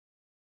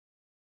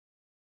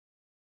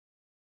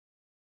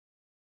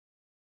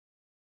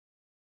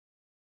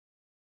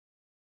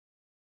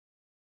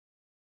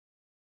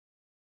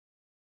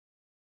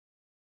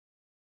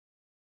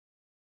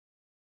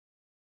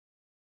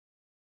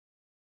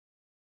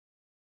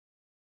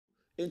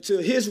into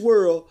his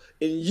world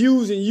and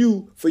using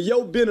you for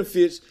your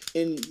benefits,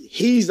 and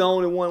he's the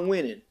only one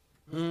winning.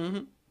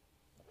 Mm-hmm.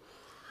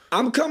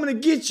 I'm coming to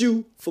get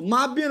you for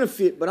my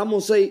benefit, but I'm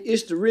going to say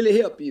it's to really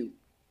help you.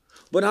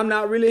 But I'm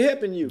not really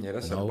helping you. Yeah,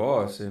 that's a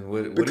boss. And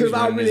what because if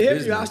I really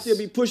help you, I'll still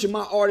be pushing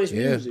my artist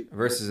music.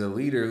 Versus a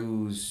leader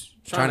who's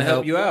trying to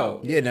help you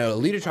out. Yeah, no, a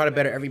leader try to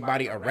better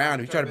everybody around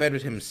him. He try to better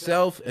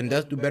himself and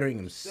does do bettering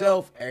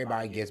himself.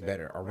 Everybody gets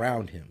better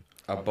around him.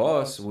 A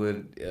boss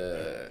would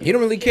he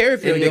don't really care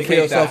if you're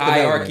indicate the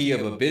hierarchy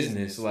of a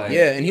business. Like,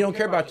 yeah, and he don't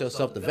care about your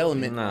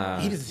self-development. Nah.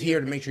 He's just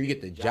here to make sure you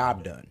get the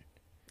job done.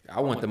 I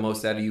want the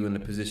most out of you in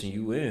the position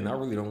you in. I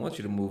really don't want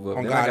you to move up.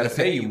 On Then God, I gotta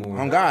pay you more.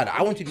 On God,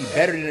 I want you to be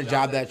better than the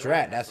job that you're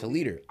at. That's a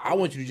leader. I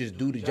want you to just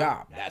do the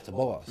job. That's a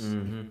boss.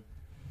 Mm-hmm.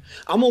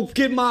 I'm going to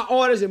get my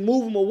artists and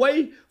move them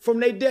away from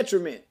their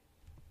detriment.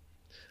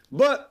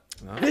 But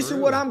this is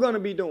what I'm going to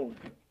be doing.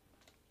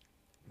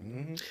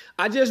 Mm-hmm.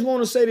 I just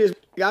want to say this.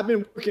 I've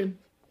been working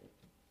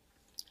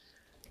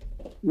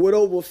with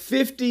over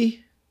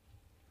 50.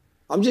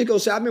 I'm just gonna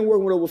say I've been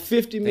working with over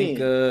 50 men.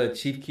 Think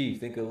Chief Keef,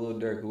 think of Lil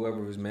Durk,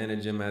 whoever was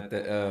managing them at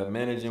the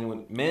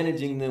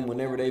managing them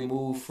whenever they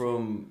moved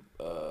from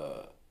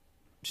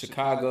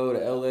Chicago to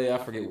LA. I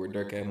forget where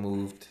Durk had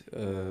moved,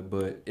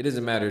 but it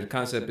doesn't matter. The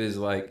concept is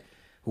like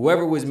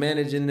whoever was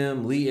managing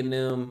them, leading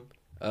them,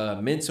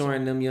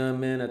 mentoring them young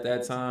men at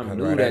that time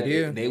knew that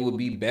they would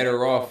be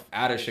better off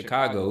out of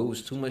Chicago. It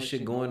was too much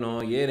shit going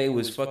on. Yeah, they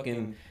was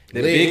fucking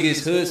the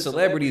biggest hood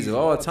celebrities of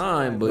all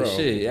time, but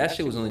shit, that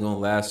shit was only gonna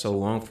last so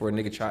long for a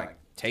nigga try to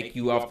take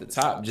you off the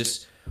top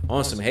just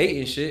on some hate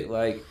and shit.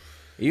 Like,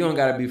 you don't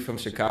gotta be from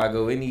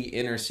Chicago. Any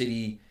inner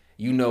city,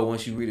 you know,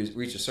 once you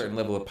reach a certain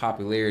level of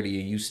popularity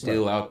and you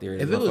still out there,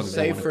 if it was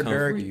safe for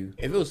Durk,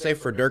 if it was safe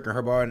for Durk and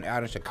Herbar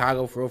out in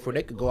Chicago for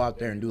they could go out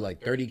there and do like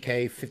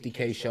 30K,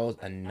 50K shows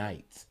a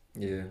night.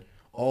 Yeah.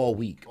 All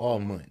week, all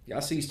month.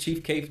 Y'all see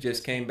Chief Keef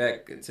just came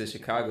back to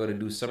Chicago to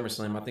do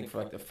SummerSlam, I think for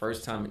like the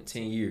first time in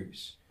 10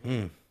 years.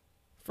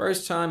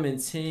 First time in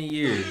 10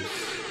 years.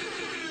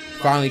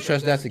 Finally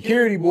trust that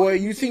security, boy.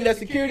 You seen that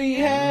security he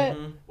had?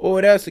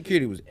 Oh, that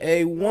security was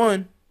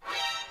A1.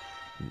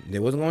 They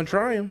wasn't going to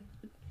try him.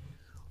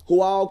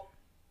 Who all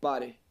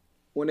body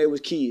when they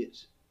was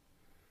kids.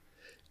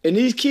 And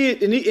these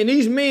kids, and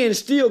these men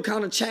still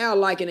kind of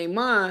childlike in their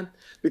mind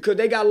because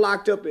they got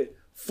locked up at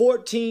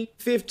 14,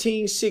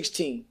 15,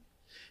 16.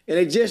 And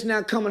they just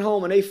now coming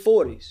home in their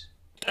 40s.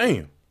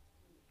 Damn.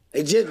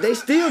 They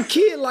still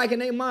kid-like in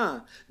their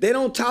mind. They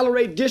don't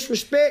tolerate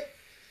disrespect.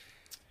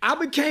 I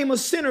became a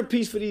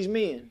centerpiece for these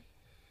men.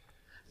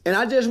 And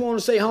I just want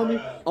to say,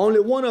 homie, only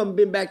one of them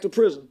been back to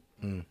prison.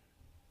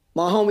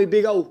 My homie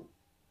Big O,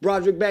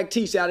 Broderick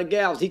Baptiste out of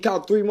Galveston. He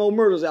caught 3 more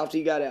murders after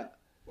he got out.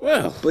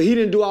 Well, but he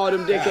didn't do all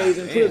them decades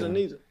in prison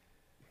neither.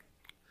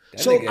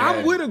 So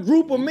I'm with a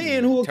group of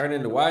men who turned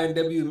into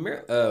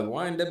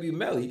YNW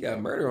Melly. He got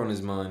murder on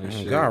his mind and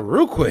shit. God,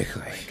 real quick.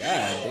 Like,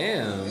 God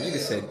damn. Nigga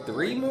said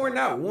 3 more,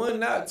 not 1,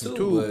 not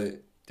 2,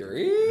 but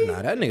 3?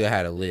 Nah, that nigga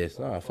had a list.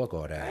 Oh, fuck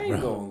all that, I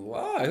ain't gonna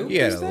lie. He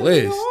had a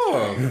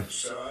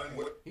list.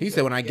 He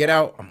said, when I get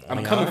out,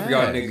 I'm coming for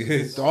y'all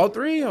niggas. All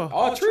 3? Or?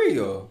 All 3,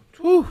 y'all.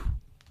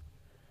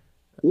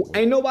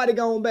 Ain't nobody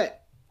going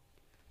back.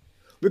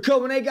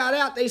 Because when they got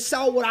out, they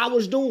saw what I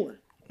was doing.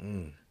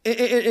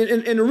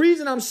 And the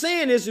reason I'm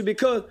saying this is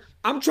because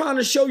I'm trying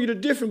to show you the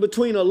difference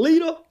between a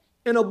leader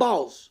and a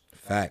boss.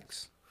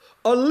 Facts.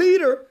 A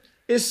leader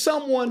is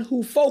someone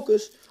who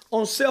focuses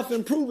on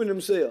self-improving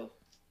themselves.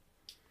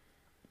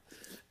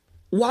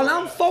 While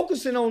I'm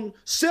focusing on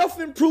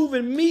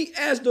self-improving me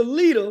as the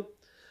leader,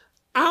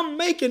 I'm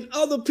making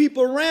other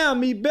people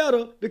around me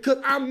better because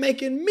I'm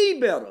making me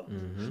better.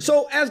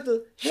 So as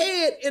the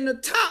head and the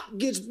top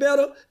gets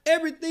better,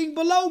 everything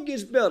below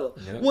gets better.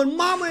 When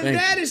mama and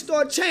daddy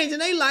start changing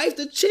their life,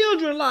 the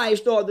children's lives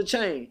start to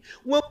change.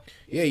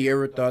 Yeah, you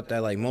ever thought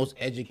that like most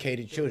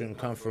educated children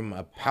come from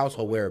a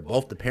household where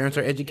both the parents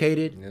are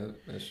educated? Yeah,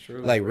 that's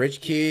true. Like rich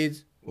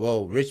kids.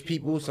 Well, rich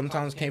people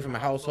sometimes came from a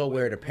household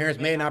where the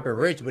parents may not be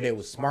rich, but they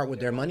was smart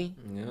with their money.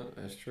 Yeah,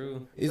 that's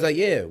true. It's like,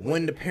 yeah,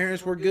 when the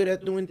parents were good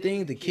at doing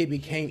things, the kid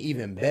became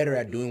even better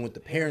at doing what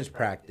the parents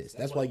practice.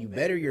 That's why you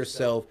better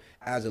yourself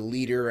as a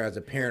leader, as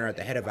a parent, or at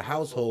the head of a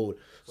household,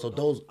 so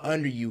those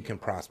under you can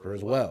prosper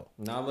as well.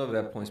 Now, I love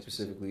that point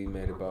specifically you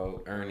made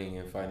about earning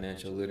and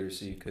financial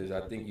literacy, because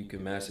I think you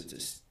can match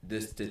the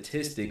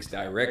statistics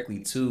directly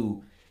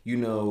to, you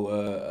know,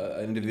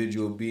 an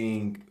individual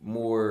being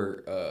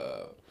more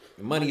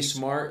money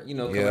smart, you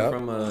know, coming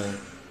from a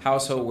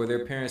household where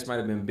their parents might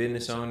have been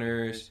business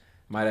owners,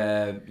 might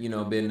have, you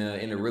know, been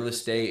in the real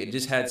estate. It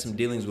just had some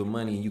dealings with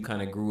money, and you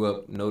kind of grew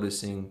up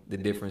noticing the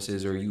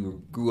differences, or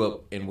you grew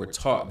up and were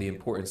taught the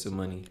importance of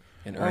money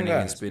and earning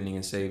and spending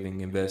and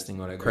saving,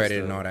 investing, all that credit good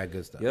stuff. And all that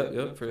good stuff.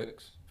 Yep,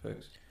 facts.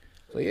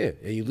 So yeah,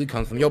 it usually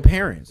comes from your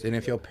parents, and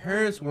if your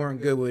parents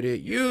weren't good with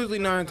it, usually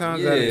 9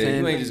 times out of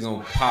 10, you ain't just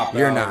gonna pop out.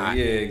 You're not.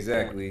 Yeah,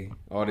 exactly.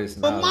 All this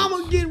knowledge. When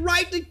mama get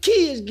right, the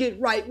kids get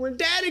right. When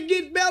daddy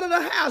get better,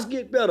 the house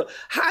get better.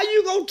 How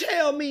you gonna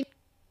tell me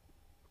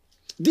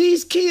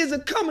These kids are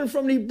coming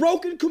from these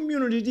broken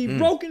communities, these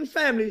broken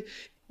families.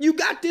 You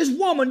got this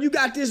woman, you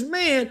got this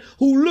man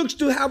who looks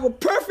to have a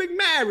perfect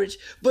marriage,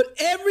 but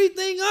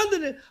everything under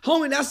the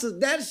homie,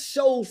 that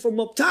shows from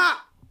up top.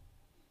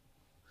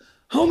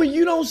 Homie,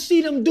 you don't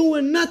see them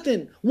doing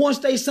nothing once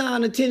they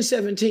sign a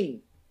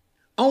 1017.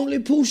 Only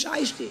Pooh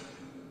Shiesty.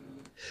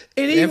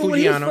 And even when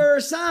he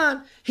first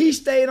signed, he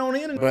stayed on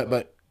the internet.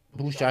 But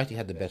Pooh Shiesty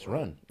had the best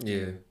run.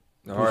 Yeah.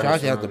 Pooh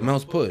Shiesty had the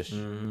most push.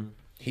 Mm-hmm.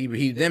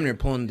 He them there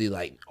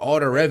pulling all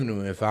the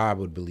revenue, if I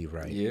would believe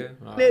right. Yeah.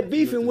 They're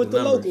beefing with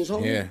the locals,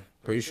 homie. Yeah,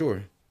 pretty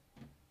sure.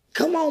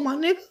 Come on, my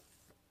nigga.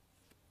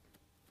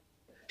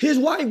 His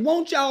wife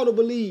wants y'all to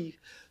believe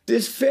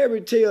this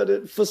fairy tale,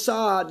 the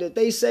facade that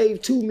they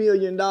saved $2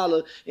 million,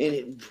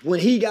 and when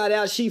he got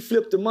out, she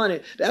flipped the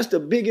money. That's the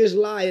biggest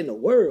lie in the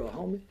world,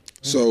 homie.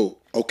 So,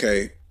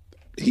 okay,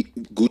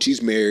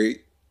 Gucci's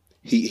married.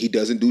 He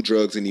doesn't do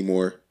drugs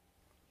anymore.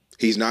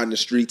 He's not in the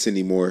streets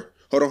anymore.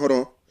 Hold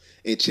on.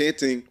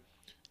 Enchanting,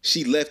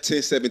 she left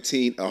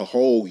 1017 a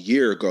whole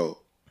year ago.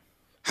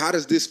 How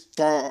does this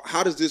fall?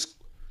 How does this?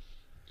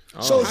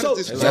 That's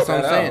what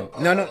I'm saying.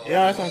 No,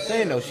 that's what I'm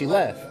saying though. She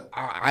left.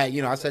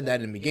 I said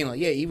that in the beginning. Like,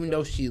 yeah, even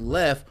though she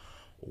left,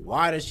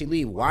 why did she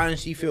leave? Why didn't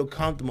she feel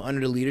comfortable under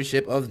the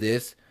leadership of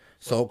this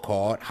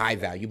so-called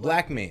high-value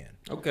black man?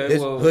 Okay,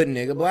 this hood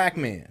nigga black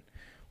man.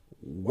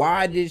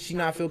 Why did she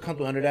not feel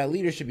comfortable under that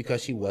leadership?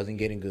 Because she wasn't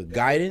getting good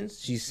guidance.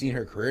 She's seen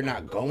her career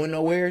not going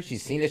nowhere.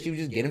 She's seen that she was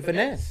just getting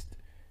finessed.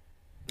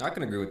 I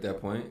can agree with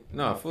that point.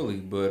 No, fully.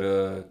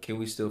 But can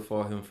we still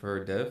fault him for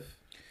her death?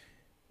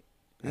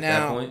 At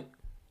that point?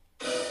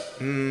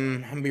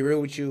 I'm gonna be real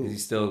with you. Is he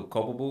still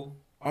culpable?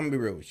 I'm gonna be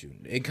real with you.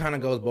 It kind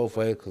of goes both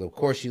ways because, of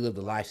course, she lived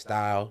a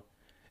lifestyle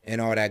and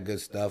all that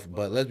good stuff.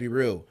 But let's be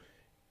real.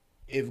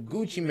 If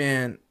Gucci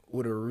Man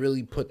would have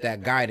really put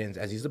that guidance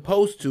as he's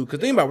supposed to, because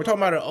think about it, we're talking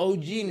about an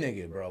OG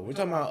nigga, bro. We're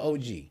talking about an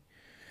OG.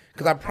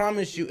 Because I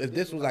promise you, if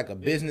this was like a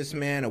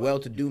businessman, a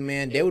well-to-do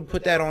man, they would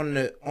put that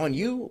on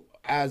you.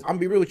 As I'm gonna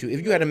be real with you,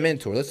 if you had a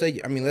mentor, let's say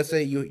you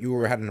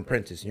had an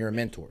apprentice and you're a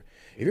mentor.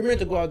 If you're meant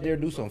to go out there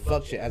and do some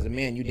fuck shit as a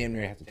man, you damn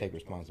near have to take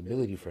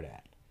responsibility for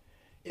that.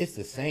 It's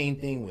the same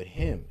thing with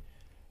him.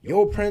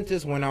 Your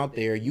apprentice went out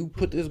there, you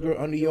put this girl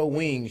under your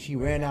wing, she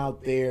ran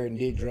out there and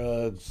did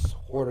drugs,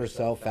 whored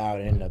herself out,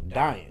 and ended up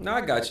dying. No,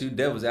 I got you.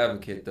 Devil's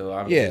advocate, though.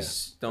 I'm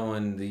just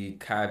throwing the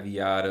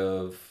caveat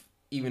of,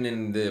 even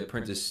in the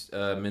apprentice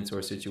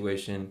mentor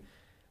situation,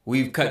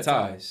 we've cut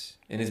ties,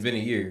 and it's been a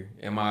year.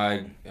 Am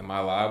I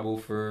liable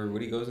for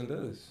what he goes and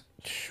does?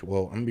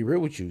 Well, I'm gonna be real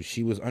with you.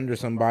 She was under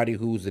somebody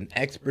who's an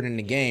expert in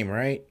the game,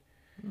 right?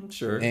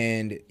 Sure.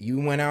 And you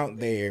went out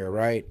there,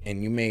 right,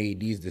 and you made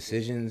these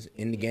decisions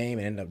in the game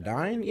and ended up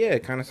dying? Yeah,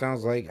 it kind of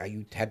sounds like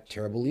you had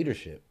terrible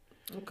leadership.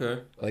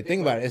 Okay. Like,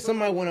 think about it. If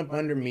somebody went up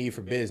under me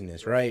for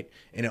business, right,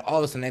 and then all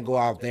of a sudden they go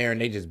out there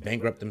and they just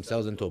bankrupt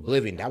themselves into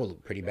oblivion, that would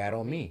look pretty bad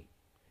on me.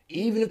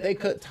 Even if they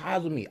cut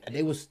ties with me,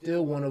 they was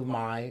still one of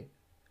my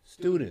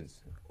students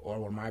or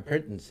one of my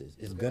apprentices.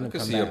 It's going to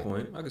come back.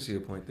 I can see a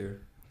point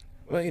there.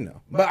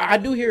 Well, but I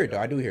do hear it, though.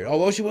 I do hear it.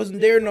 Although she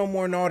wasn't there no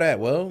more and all that.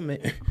 Well,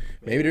 maybe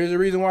there's a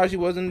reason why she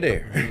wasn't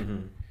there.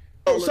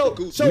 Mm-hmm. So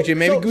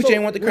Gucci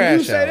ain't want the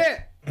crash out.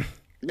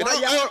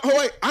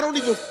 I don't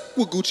even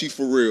with Gucci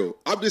for real.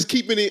 I'm just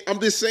keeping it.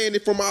 I'm just saying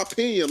it from my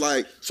opinion.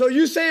 Like, so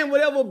you saying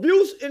whatever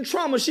abuse and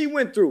trauma she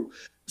went through.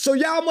 So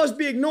y'all must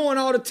be ignoring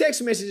all the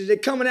text messages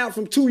that coming out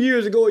from 2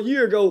 years ago, a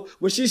year ago,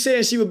 when she's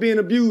saying she was being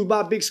abused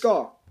by Big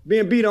Scar,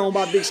 being beat on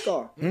by Big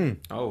Scar.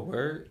 Oh,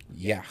 word?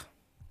 Yeah.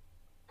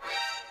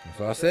 That's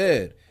what I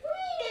said.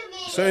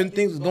 Certain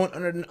things was going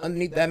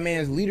underneath that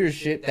man's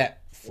leadership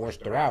that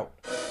forced her out.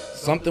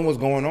 Something was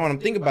going on.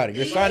 Think about it.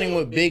 You're signing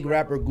with big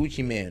rapper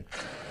Gucci Man.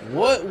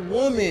 What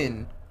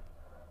woman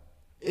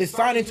is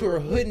signing to her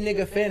hood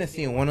nigga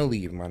fantasy and want to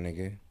leave, my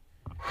nigga?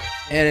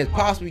 And is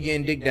possibly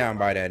getting dicked down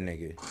by that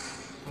nigga.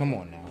 Come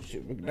on now.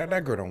 Shit,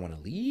 that girl don't want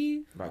to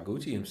leave. By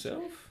Gucci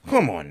himself?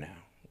 Come on now.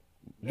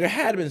 There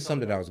had been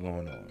something that was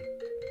going on.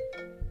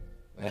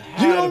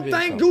 You don't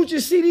think Gucci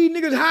see these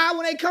niggas high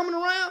when they coming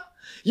around?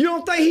 You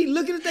don't think he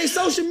looking at their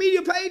social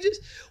media pages?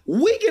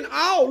 We can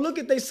all look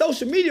at their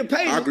social media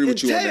pages. I agree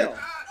with and you tell. on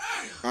that.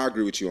 I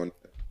agree with you on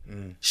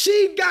that.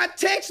 She got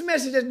text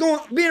messages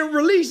being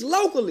released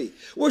locally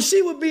where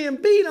she was being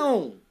beat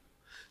on.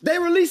 They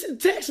releasing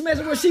text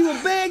messages where she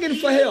was begging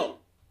for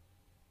help.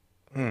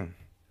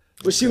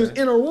 But she was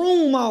in a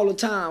room all the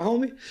time,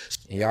 homie.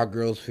 Y'all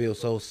girls feel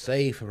so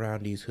safe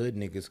around these hood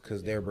niggas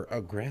because they're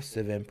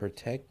aggressive and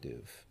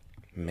protective.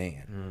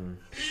 Man.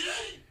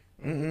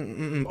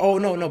 Oh,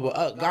 no,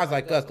 but guys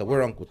like us, though,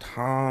 we're Uncle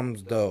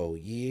Toms, though.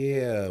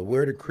 Yeah,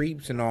 we're the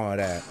creeps and all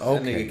that.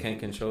 Okay. That nigga can't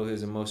control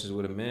his emotions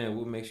with a man.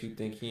 What makes you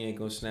think he ain't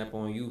gonna snap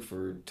on you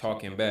for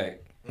talking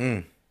back?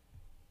 He'll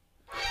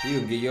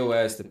get your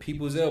ass to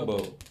people's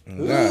elbow.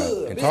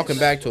 And talking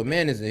back to a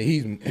man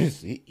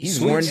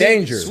he's more in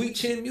danger. Sweet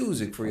chin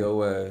music for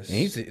your ass. And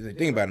he's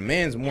think about it, a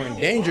man's more in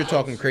danger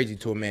talking crazy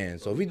to a man.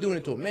 So if he's doing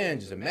it to a man,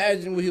 just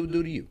imagine what he would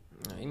do to you.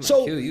 He might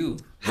kill you.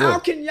 How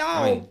can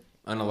y'all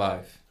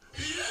unalive.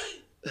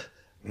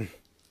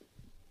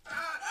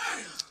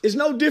 It's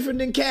no different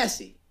than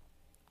Cassie.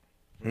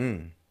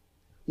 When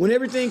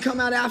everything come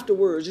out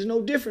afterwards, it's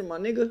no different, my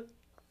nigga.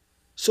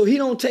 So he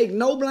don't take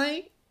no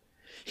blame.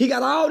 He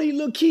got all these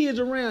little kids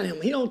around him.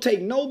 He don't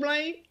take no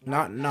blame.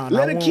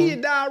 Let a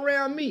kid die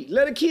around me.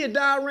 Let a kid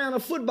die around a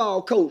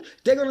football coach.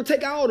 They're going to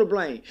take all the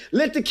blame.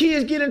 Let the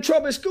kids get in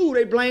trouble at school.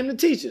 They blame the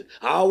teacher.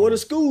 Oh, what a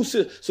school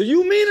system. So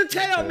you mean to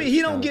tell me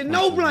he don't get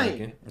no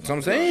blame? That's what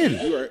I'm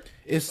saying. You're right.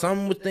 If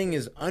something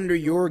is under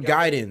your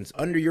guidance,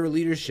 under your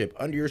leadership,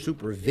 under your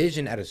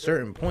supervision at a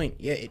certain point,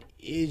 yeah, it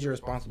is your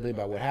responsibility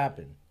about what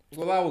happened.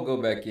 Well, I will go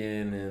back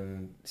in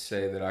and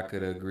say that I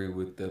could agree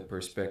with the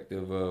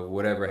perspective of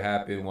whatever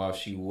happened while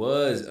she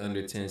was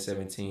under 10,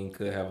 17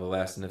 could have a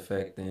lasting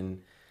effect.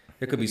 And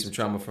there could be some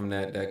trauma from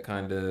that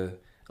kind of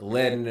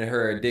led into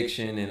her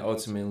addiction and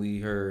ultimately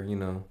her, you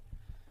know,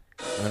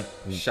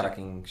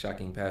 shocking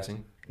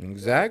passing.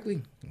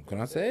 Exactly. What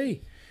can I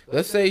say?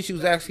 Let's say she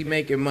was actually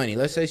making money.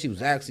 Let's say she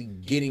was actually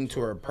getting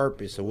to her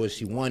purpose or what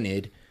she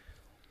wanted.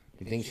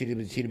 You think she'd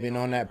have been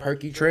on that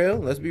perky trail?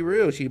 Let's be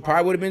real. She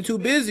probably would have been too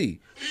busy.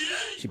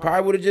 She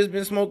probably would have just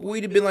been smoking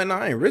weed and been like, nah,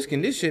 I ain't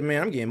risking this shit,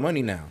 man. I'm getting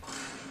money now.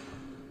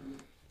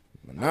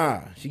 But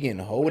nah, she getting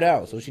the hold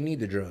out, so she need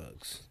the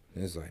drugs.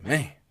 And it's like,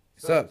 man, it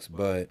sucks,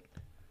 but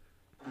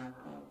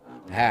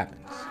it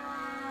happens.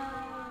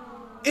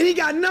 And he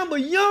got a number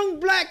of young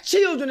black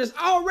children that's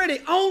already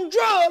on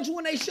drugs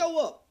when they show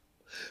up.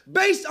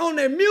 Based on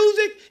their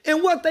music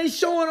and what they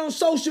showing on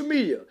social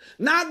media.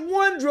 Not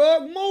one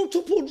drug,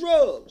 multiple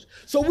drugs.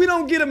 So we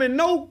don't get them in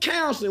no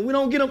counseling. We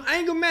don't get them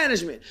anger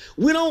management.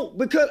 We don't,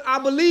 because I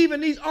believe in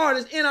these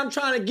artists and I'm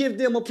trying to give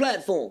them a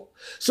platform.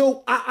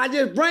 So I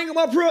just bring them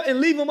up here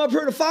and leave them up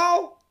here to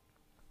fall.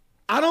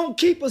 I don't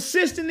keep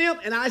assisting them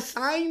and I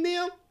sign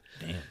them.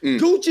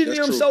 Gucci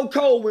them true. so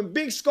cold when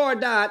Big Scar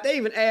died, they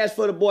even asked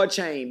for the boy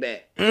chain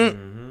back.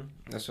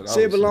 That's what I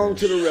Say it was belonged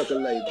to saying. the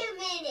record label.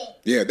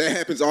 Yeah, that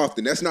happens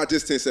often. That's not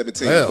just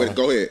 1017. Hell. But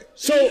go ahead.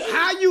 So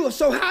how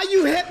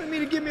you helping me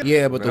to give me a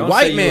Yeah, but the Don't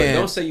white say man.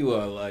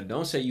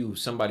 don't say you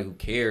somebody who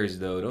cares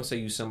though. Don't say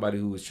you somebody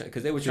who was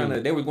because they were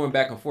going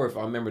back and forth.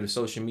 I remember the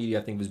social media.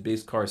 I think it was Big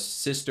Scar's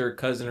sister,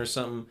 cousin, or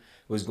something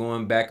was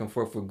going back and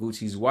forth with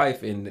Gucci's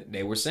wife, and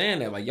they were saying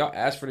that like y'all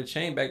asked for the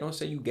chain back. Don't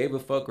say you gave a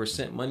fuck or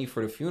sent money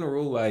for the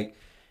funeral. Like,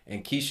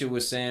 and Keisha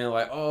was saying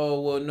like, oh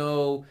well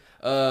no,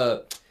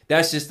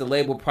 that's just the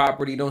label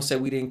property. Don't say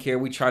we didn't care.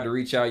 We tried to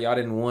reach out. Y'all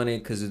didn't want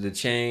it because of the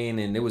chain.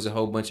 And there was a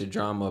whole bunch of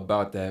drama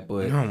about that.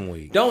 But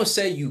don't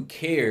say you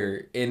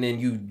care and then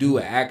you do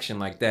an action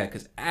like that.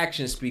 Because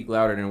actions speak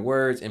louder than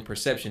words and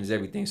perception is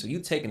everything. So you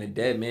taking a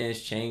dead man's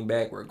chain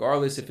back,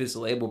 regardless if it's a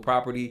label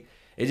property,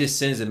 it just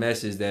sends a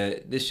message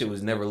that this shit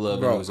was never love.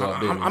 Bro, it was all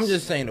business. I'm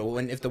just saying, though,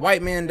 if the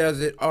white man does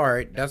it, all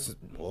right,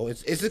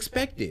 it's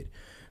expected.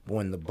 But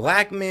when the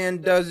black man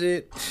does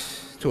it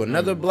to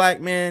another black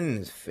man and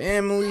his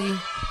family...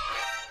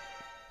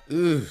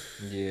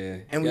 Yeah.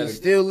 And we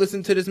still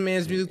listen to this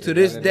man's music to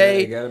this day.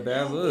 He got a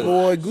bad look.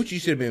 Boy,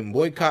 Gucci should have been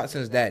boycotted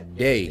since that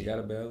day. He got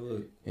a bad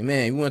look. And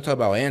man, you want to talk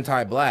about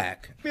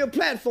anti-black. me a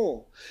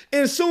platform.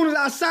 And as soon as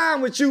I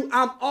sign with you,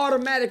 I'm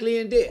automatically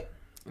in debt.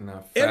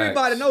 Nah,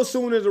 Everybody knows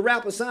soon as a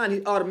rapper signs,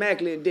 he's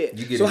automatically in debt.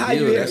 You get so a how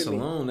deal, you that's helping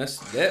me? alone. That's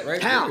that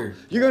right How? there.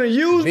 You're gonna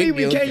use me? Big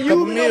We deal, can't couple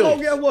use me no more.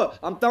 meals. Guess what?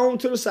 I'm thrown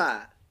to the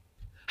side.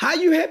 How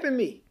you helping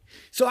me?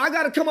 So I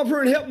gotta come up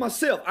here and help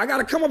myself. I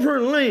gotta come up here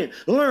and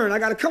learn. I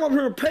gotta come up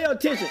here and pay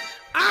attention.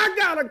 I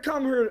gotta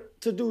come here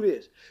to do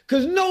this.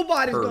 Cause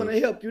nobody's gonna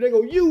help you. They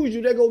go use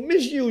you, they go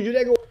misuse you,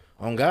 they go.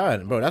 Oh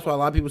God, bro, that's why a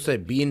lot of people say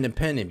be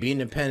independent. Be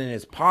independent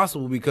is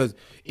possible because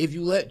if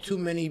you let too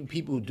many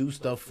people do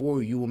stuff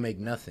for you, you will make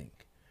nothing.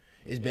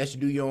 It's best you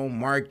do your own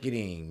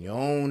marketing, your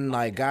own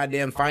like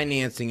goddamn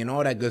financing and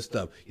all that good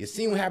stuff. You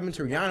seen what happened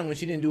to Rihanna when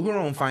she didn't do her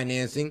own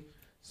financing?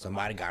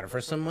 Somebody got her for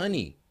some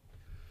money.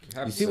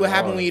 You see what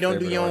happened when you don't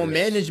do your own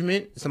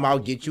management? Somebody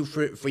will get you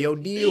for your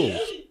deals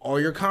or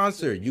your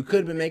concert. You could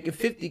have been making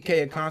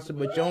 $50K a concert,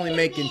 but you're only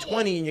making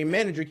 20 and your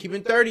manager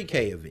keeping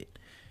 30K of it.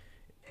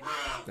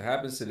 That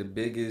happens to the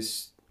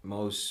biggest,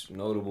 most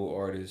notable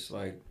artists.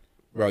 Like,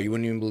 bro, you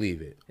wouldn't even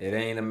believe it. It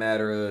ain't a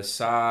matter of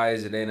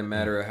size. It ain't a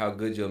matter of how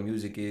good your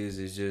music is.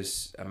 It's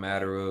just a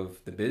matter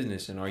of the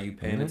business and are you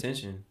paying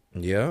attention?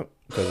 Yeah,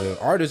 because an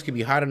artist could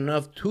be hot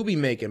enough to be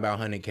making about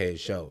 100K a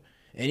show.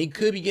 And he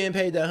could be getting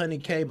paid that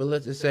 100K, but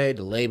let's just say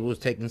the label is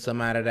taking some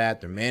out of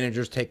that. Their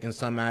manager's taking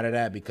some out of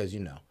that because,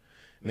 you know,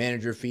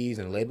 manager fees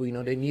and label, you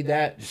know, they need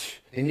that.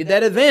 They need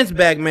that advance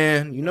back,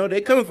 man. You know, they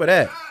coming for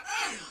that.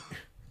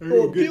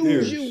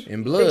 Abuse you,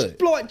 in blood,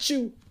 exploit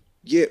you.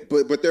 Yeah,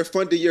 but they're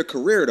funding your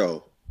career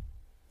though.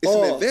 It's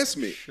an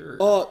investment. Sure.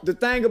 The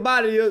thing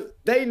about it is,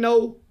 they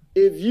know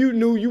if you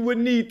knew, you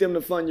wouldn't need them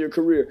to fund your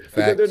career because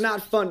Facts. they're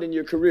not funding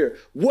your career.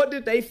 What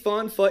did they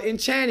fund for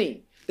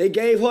Enchanting? They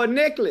gave her a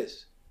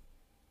necklace.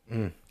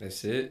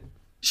 That's it.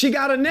 She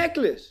got a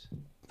necklace.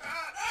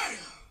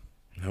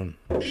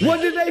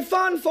 What did they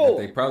fund That for?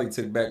 they probably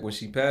took back when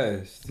she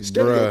passed.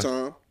 Studio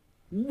time.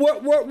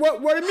 What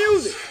the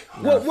music?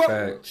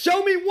 Fact.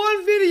 Show me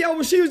one video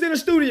when she was in the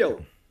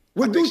studio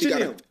with I think Gucci she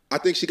got and them. I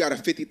think she got a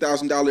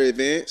 $50,000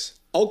 advance.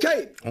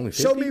 Okay. Only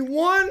Show me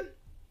one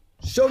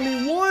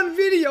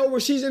video where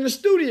she's in the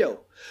studio.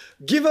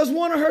 Give us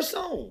one of her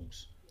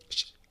songs.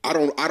 I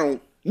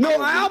don't.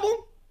 No album?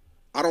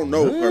 I don't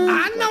know.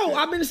 I know.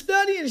 I've been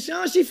studying,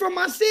 Sean. She from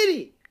my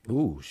city.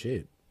 Ooh,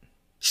 shit.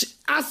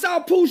 I saw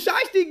Pooh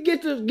Shiesty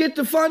get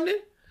the funding.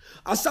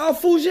 I saw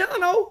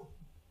Fujiano.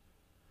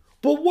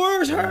 But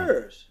where's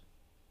hers?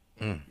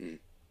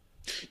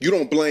 You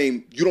don't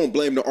blame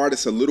the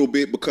artist a little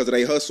bit because of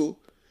their hustle?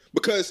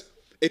 Because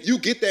if you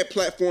get that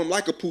platform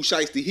like a Pooh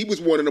Shiesty, he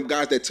was one of them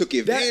guys that took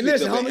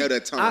advantage of it at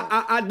that time.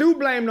 I do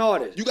blame the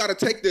artist. You got to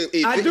take the.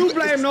 I do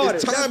blame the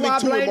artist.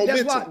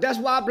 That's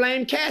why I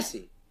blame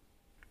Cassie.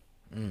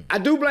 I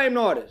do blame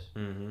the artist.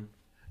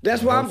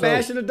 That's why I'm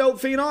bashing the dope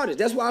fiend artist.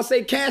 That's why I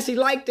say Cassie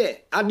like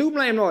that. I do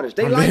blame the artist.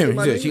 They like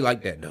it. She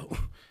like that though.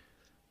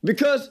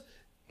 Because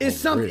it's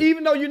something. Really?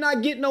 Even though you're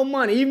not getting no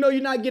money, even though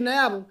you're not getting an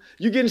album,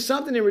 you're getting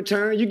something in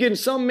return. You're getting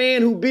some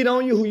man who beat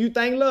on you, who you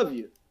think love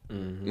you.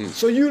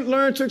 So you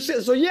learn to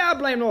accept. So yeah, I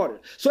blame the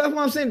artist. So that's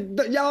what I'm saying.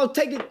 Y'all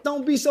take it.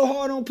 Don't be so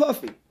hard on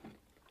Puffy.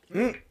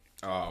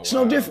 It's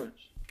no difference.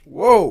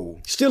 Whoa.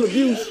 Still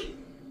abuse.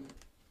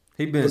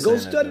 He been. But go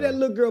study that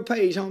little girl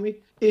page, homie.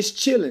 It's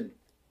chilling.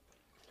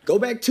 Go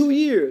back 2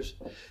 years.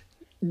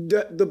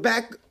 The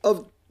back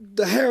of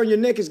the hair on your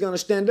neck is gonna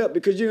stand up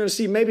because you're gonna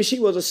see maybe she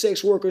was a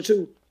sex worker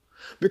too.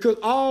 Because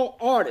all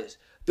artists,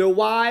 their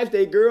wives,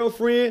 their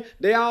girlfriend,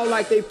 they all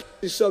like they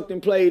sucked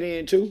and played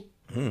in too.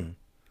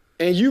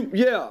 And you,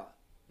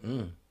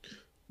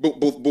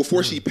 But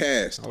before she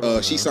passed,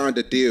 she signed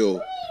a deal,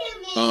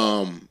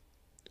 an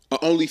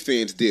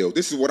OnlyFans deal.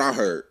 This is what I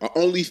heard. An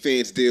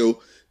OnlyFans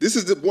deal. This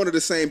is one of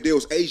the same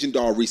deals Asian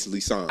Doll recently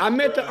signed. I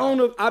met the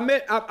owner. I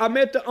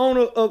met the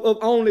owner of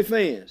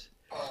OnlyFans.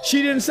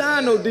 She didn't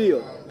sign no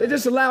deal. They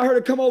just allowed her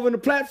to come over in the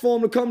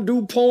platform to come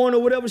do porn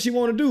or whatever she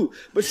want to do.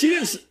 But she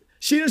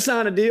didn't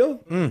sign a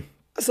deal.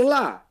 That's a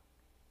lie.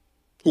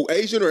 Who,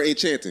 Asian or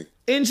Enchanting?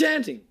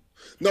 Enchanting.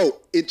 No,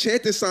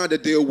 Enchanting signed a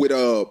deal with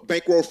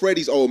Bankroll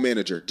Freddy's old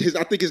manager.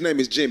 I think his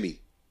name is Jimmy.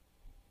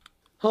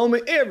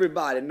 Homie,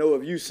 everybody know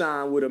if you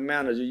sign with a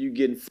manager, you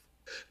getting.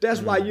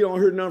 That's why you don't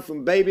hear nothing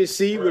from Baby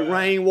C with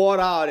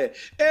Rainwater, all that.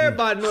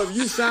 Everybody know if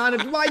you sign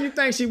it. Why you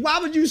think why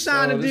would you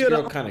sign a deal? This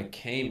girl kind of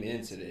came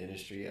into the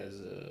industry as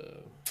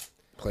a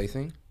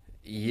plaything.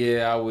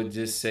 Yeah, I would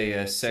just say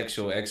a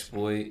sexual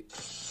exploit.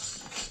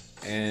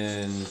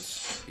 And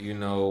you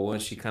know,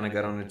 once she kind of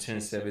got on the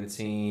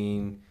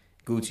 1017,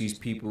 Gucci's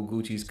people,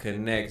 Gucci's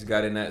connects,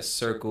 got in that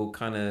circle,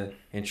 kind of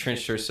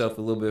entrenched herself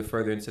a little bit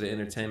further into the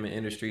entertainment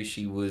industry.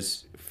 She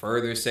was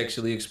further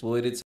sexually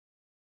exploited.